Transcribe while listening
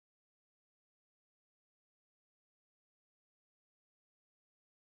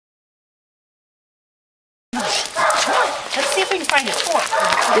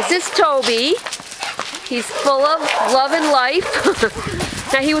This is Toby. He's full of love and life.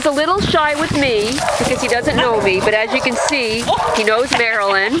 Now he was a little shy with me because he doesn't know me, but as you can see, he knows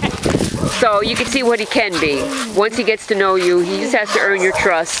Marilyn. So you can see what he can be. Once he gets to know you, he just has to earn your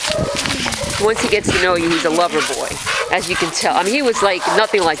trust. Once he gets to know you, he's a lover boy, as you can tell. I mean, he was like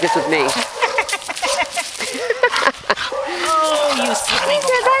nothing like this with me. Oh, you silly. He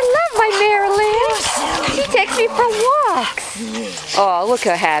says, I love my Marilyn. She takes me for walks. Oh, look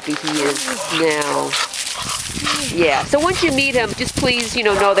how happy he is now. Yeah, so once you meet him, just please,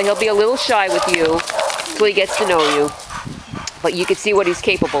 know that he'll be a little shy with you until he gets to know you. But you can see what he's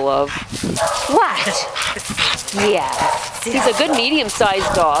capable of. What? Yeah. He's a good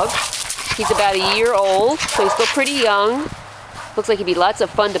medium-sized dog. He's about a year old, so he's still pretty young. Looks like he'd be lots of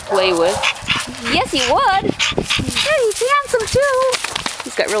fun to play with. Yes, he would. Hey, he's handsome too.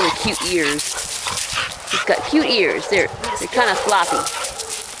 He's got really cute ears. He's got cute ears. They're kind of floppy.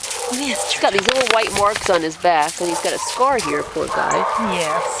 He's got these little white marks on his back, and he's got a scar here, poor guy.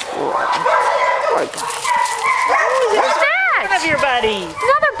 Yes. Poor guy. Who's that? One of your buddies.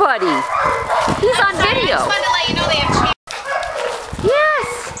 Another buddy. He's on video. I just wanted to let you know they have changed.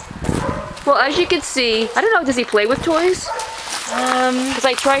 Yes. Well, as you can see, I don't know, does he play with toys? Because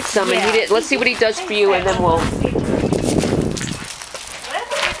I tried some and he did. Let's see what he does for you, and then we'll.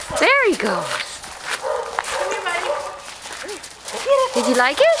 There he goes. Did you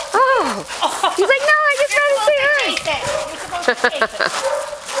like it? Oh. He's like, no, I just wanted to say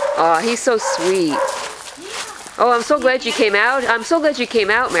hi. Oh, he's so sweet. Oh, I'm so glad you came out. I'm so glad you came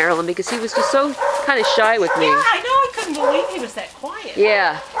out, Marilyn, because he was just so kind of shy with me. Yeah, I know. I couldn't believe he was that quiet.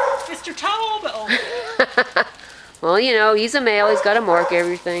 Yeah. Mr. Tobe. Well, he's a male. He's got to mark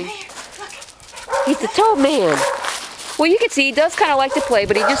everything. He's the Tobe man. Well, you can see he does kind of like to play,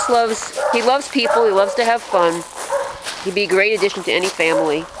 but he loves people. He loves to have fun. He'd be a great addition to any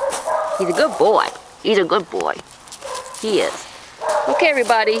family. He's a good boy. He's a good boy. He is. Okay,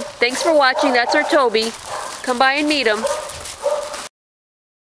 everybody. Thanks for watching. That's our Toby. Come by and meet him.